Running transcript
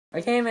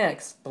I can't even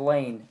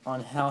explain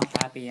on how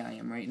happy I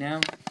am right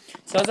now.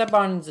 So I was at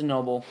Barnes &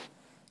 Noble,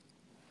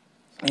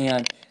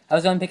 and I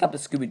was going to pick up a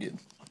Scooby-Doo.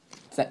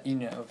 That you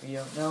know, if you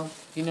don't know,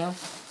 you know,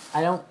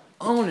 I don't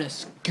own a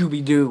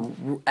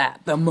Scooby-Doo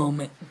at the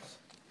moment.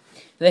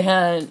 They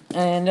had,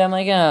 and I'm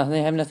like,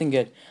 they have nothing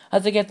good. I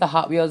had to get the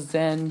Hot Wheels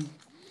then,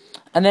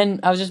 and then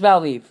I was just about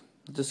to leave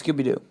the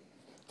Scooby-Doo.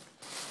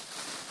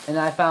 And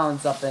I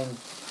found something.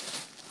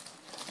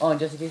 Oh, and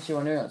just in case you're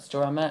wondering what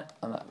store I'm at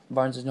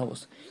Barnes &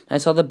 Noble's. And I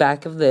saw the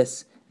back of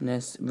this, and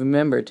I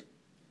remembered.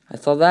 I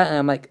saw that, and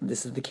I'm like,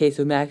 this is the case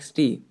of Max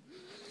D.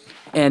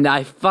 And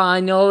I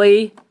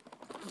finally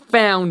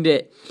found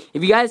it.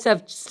 If you guys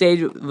have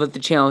stayed with the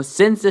channel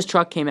since this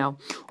truck came out,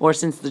 or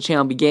since the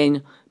channel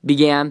began,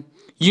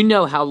 you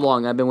know how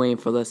long I've been waiting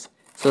for this.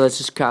 So let's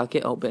just crack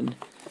it open.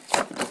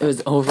 It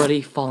was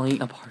already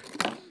falling apart.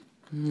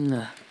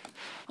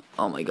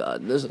 Oh my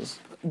god, this is...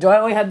 Do I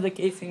only have the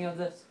casing of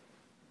this?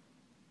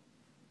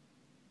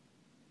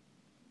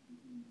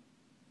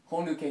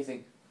 Whole new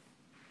casing.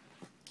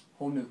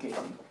 Whole new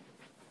casing.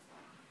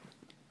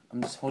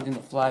 I'm just holding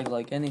the flag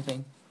like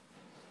anything.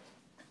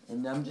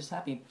 And I'm just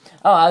happy.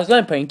 Oh, I was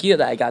gonna prank you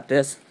that I got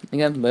this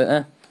again,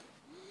 but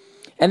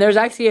and there's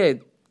actually a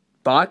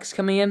box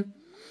coming in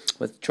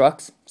with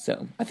trucks,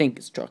 so I think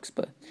it's trucks,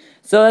 but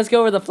so let's go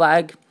over the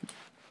flag.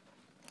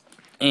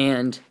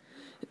 And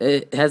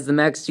it has the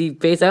Max D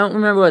face. I don't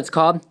remember what it's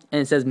called,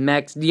 and it says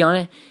Max D on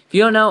it. If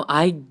you don't know,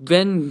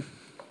 everything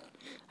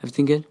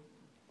good?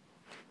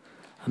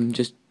 I'm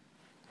just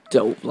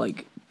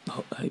hyped.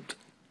 Okay,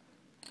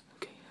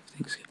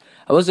 everything's good.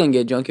 I was gonna get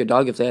a Junkyard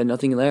Dog if they had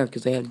nothing there,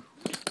 because they had,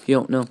 if you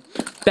don't know,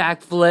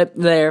 backflip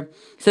there. It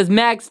says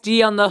Max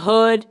D on the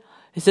hood.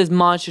 It says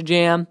Monster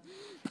Jam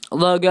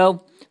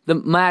logo. The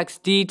Max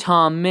D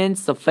Tom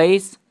Mintz, the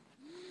face.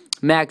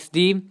 Max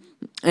D.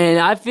 And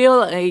I feel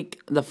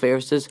like the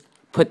Ferrises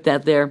put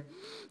that there,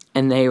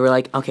 and they were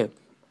like, okay,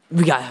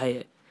 we gotta hide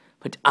it.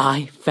 But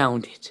I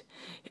found it.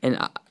 And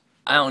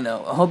I don't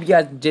know. I hope you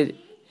guys did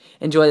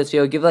enjoy this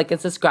video. Give a like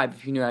and subscribe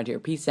if you're new around here.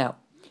 Peace out.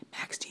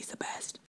 Max D.